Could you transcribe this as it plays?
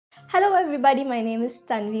Hello everybody, my name is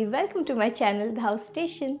Tanvi. Welcome to my channel, the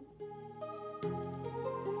HowStation.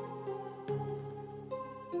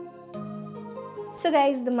 So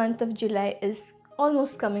guys, the month of July is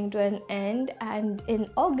almost coming to an end, and in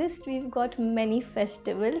August we've got many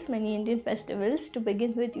festivals, many Indian festivals. To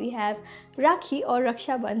begin with, we have Rakhi or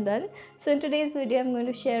Raksha Bandhan. So in today's video I'm going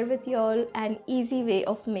to share with you all an easy way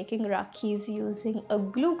of making Rakhis using a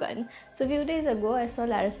glue gun. So a few days ago I saw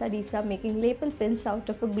Larissa Disa making lapel pins out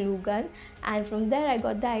of a glue gun, and from there I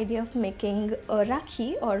got the idea of making a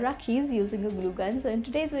Rakhi or Rakhis using a glue gun. So in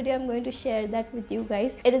today's video I'm going to share that with you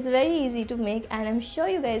guys. It is very easy to make and I'm sure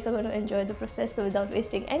you guys are going to enjoy the process. So without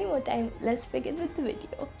wasting any more time, let's begin with the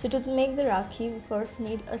video. So to make the Rakhi, we first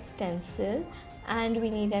need a stencil and we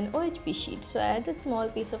need an OHP sheet. So I had a small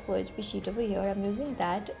piece of OHP sheet over here. I'm using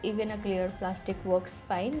that. Even a clear plastic works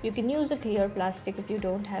fine. You can use a clear plastic if you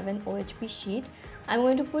don't have an OHP sheet. I'm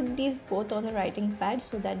going to put these both on a writing pad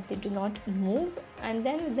so that they do not move, and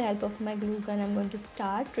then with the help of my glue gun I'm going to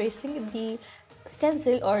start tracing the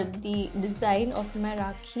stencil or the design of my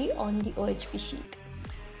Rakhi on the OHP sheet.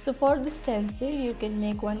 So for the stencil, you can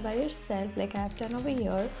make one by yourself like I have done over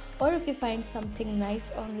here, or if you find something nice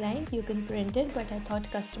online, you can print it, but I thought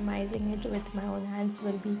customizing it with my own hands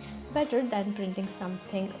will be better than printing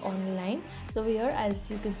something online. So here, as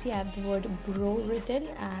you can see, I have the word bro written,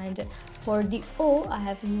 and for the O, I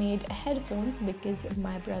have made headphones because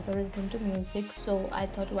my brother is into music, so I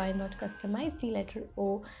thought why not customize the letter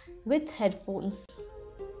O with headphones.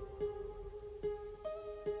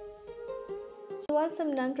 So once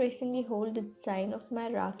I'm done tracing the whole design of my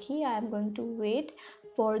Rakhi, I am going to wait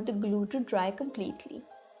for the glue to dry completely.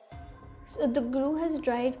 So the glue has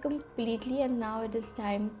dried completely and now it is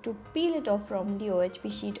time to peel it off from the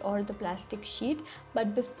OHP sheet or the plastic sheet.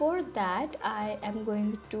 But before that, I am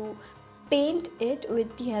going to paint it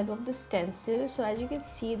with the help of the stencil. So as you can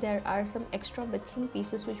see, there are some extra bits and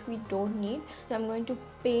pieces which we don't need, so I'm going to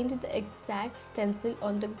paint the exact stencil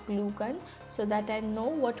on the glue gun so that I know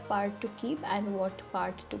what part to keep and what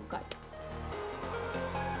part to cut.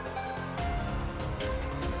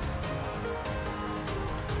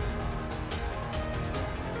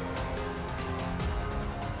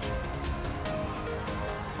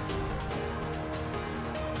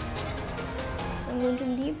 I'm going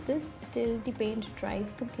to leave this till the paint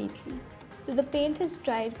dries completely. So the paint is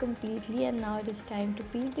dried completely and now it is time to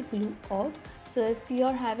peel the glue off. So if you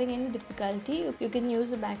are having any difficulty, you can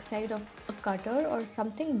use the backside of a cutter or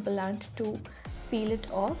something blunt to peel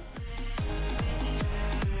it off.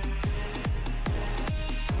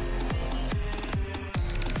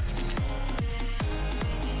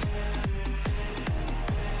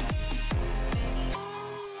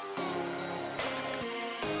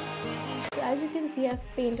 As you can see,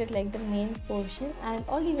 I've painted like the main portion, and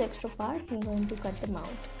all these extra parts I'm going to cut them out.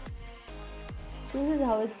 So this is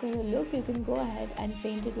how it's going to look. You can go ahead and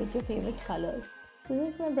paint it with your favorite colors. So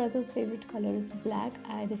since my brother's favorite color is black,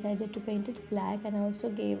 I decided to paint it black, and I also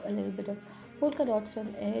gave a little bit of polka dots on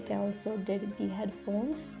it. I also did the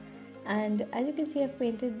headphones, and as you can see, I've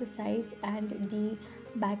painted the sides and the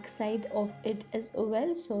back side of it as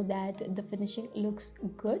well so that the finishing looks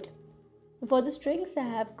good. For the strings, I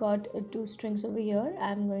have got two strings over here.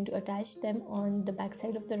 I'm going to attach them on the back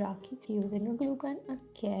side of the Rakhi using a glue gun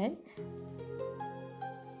again.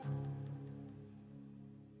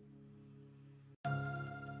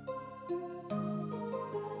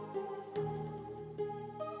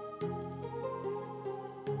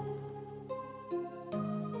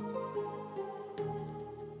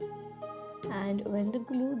 And when the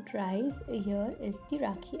glue dries, here is the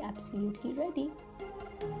Rakhi absolutely ready.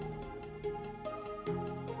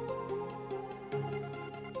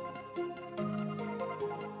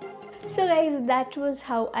 So guys, that was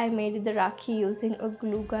how I made the Rakhi using a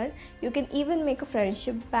glue gun. You can even make a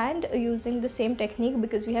friendship band using the same technique,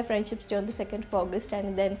 because we have friendships day on the 2nd of August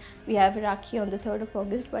and then we have Rakhi on the 3rd of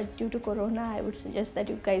August, but due to Corona I would suggest that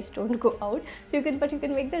you guys don't go out. So you can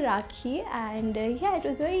make the Rakhi, and yeah, it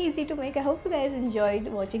was very easy to make. I hope you guys enjoyed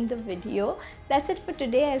watching the video. That's it for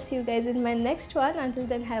today. I'll see you guys in my next one. Until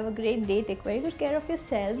then, have a great day, take very good care of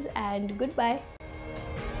yourselves, and goodbye.